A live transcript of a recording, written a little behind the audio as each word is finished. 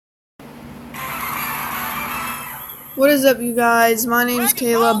What is up, you guys? My name's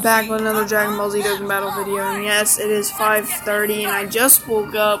Caleb, back with another Dragon Ball Z Dokkan Battle video, and yes, it is 5:30, and I just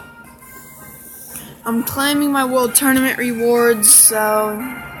woke up. I'm claiming my World Tournament rewards,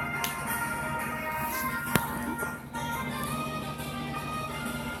 so...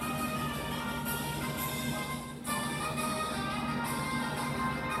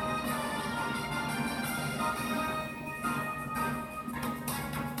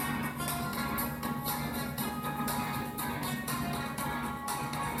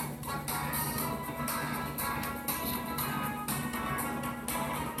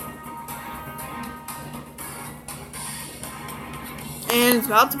 And it's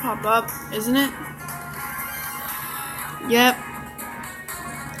about to pop up, isn't it? Yep.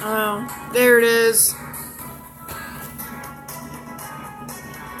 Oh, there it is.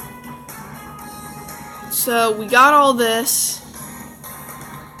 So, we got all this.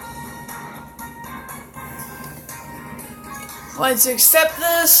 Let's accept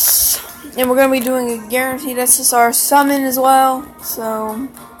this. And we're going to be doing a guaranteed SSR summon as well. So...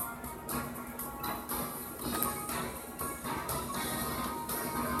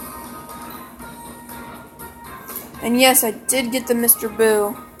 And yes, I did get the Mr.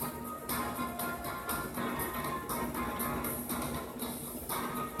 Boo.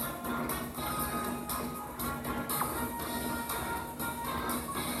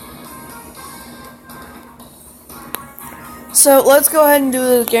 So let's go ahead and do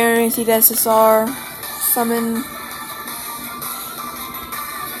the guaranteed SSR summon.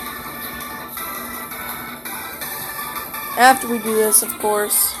 After we do this, of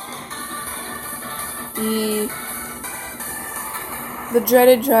course, the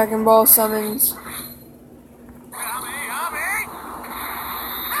dreaded Dragon Ball summons.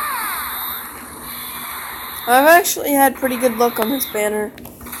 I've actually had pretty good luck on this banner.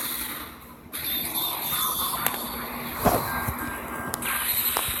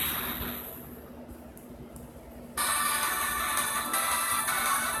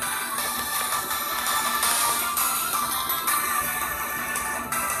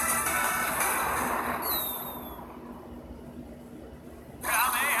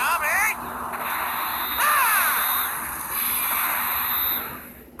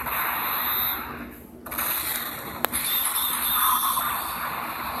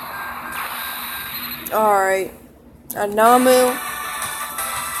 Alright, a Namu. At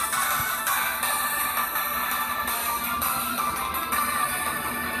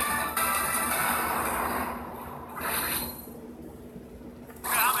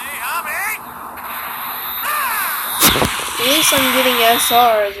least I'm getting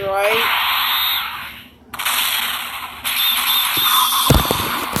SRs, right?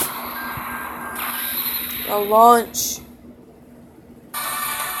 A launch.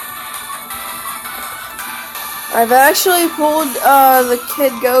 I've actually pulled the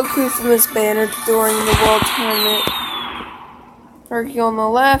Kid Goku from this banner during the World Tournament. Turkey on the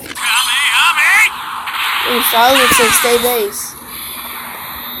left. Ooh, silence says stay base.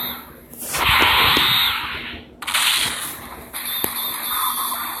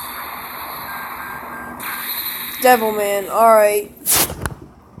 Devilman, alright.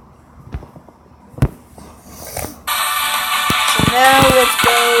 Now let's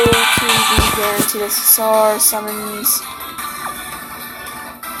go to the guaranteed SSR summons.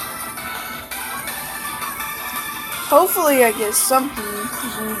 Hopefully I get something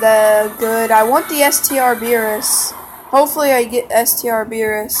good. I want the STR Beerus. Hopefully I get STR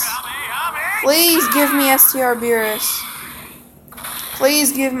Beerus. Please give me STR Beerus.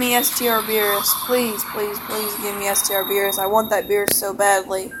 Please give me STR Beerus. Please, please, please give me STR Beerus. I want that Beerus so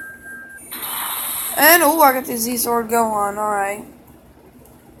badly. And, oh, I got the Z-Sword Gohan, alright.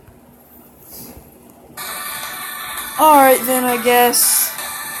 Alright then, I guess.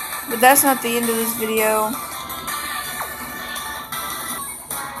 But that's not the end of this video.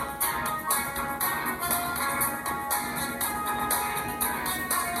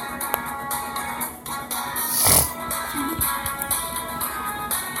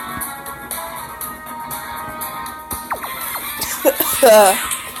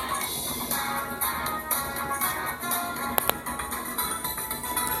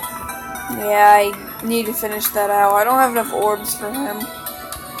 Yeah, I need to finish that out. I don't have enough orbs for him.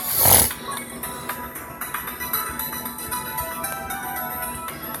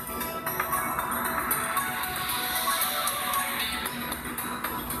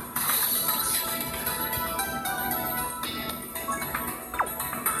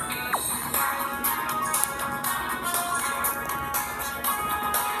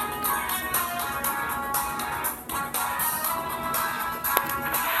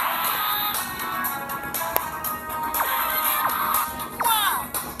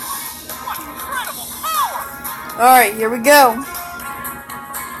 Alright, here we go.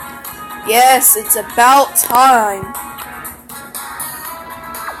 Yes, it's about time.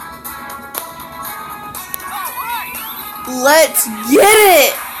 Let's get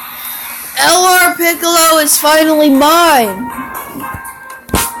it! LR Piccolo is finally mine.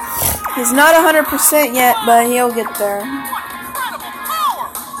 He's not 100% yet, but he'll get there.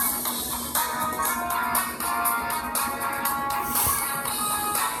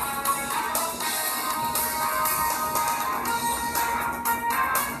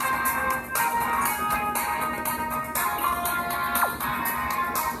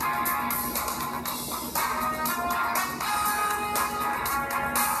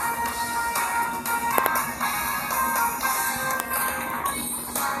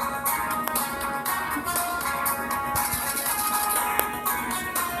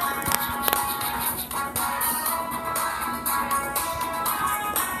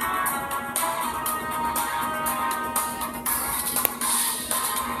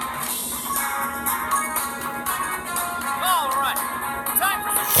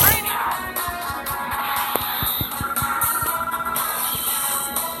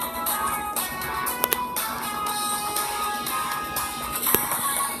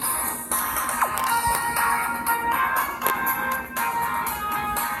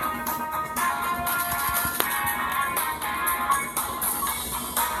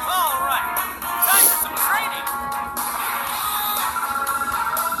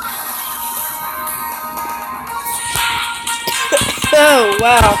 Oh,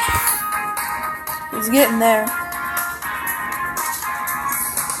 wow. He's getting there.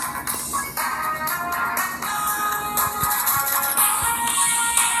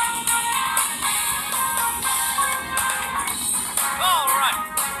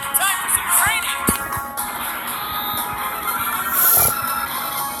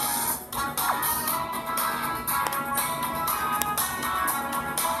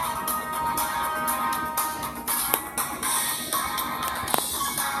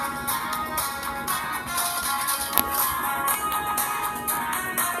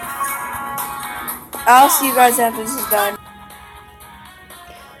 I'll see you guys after this is done.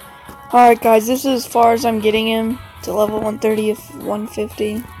 Alright guys, this is as far as I'm getting him to level 130 of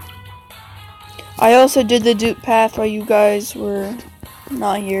 150. I also did the dupe path while you guys were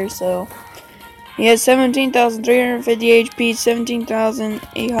not here, so he has 17,350 HP,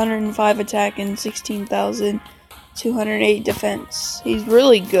 17,805 attack, and 16,208 defense. He's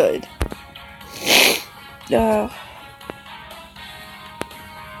really good.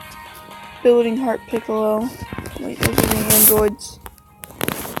 Building Heart Piccolo. Wait, those are the androids.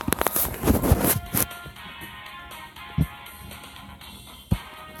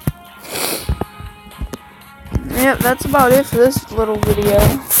 Yep, that's about it for this little video.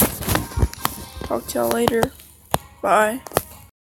 Talk to y'all later. Bye.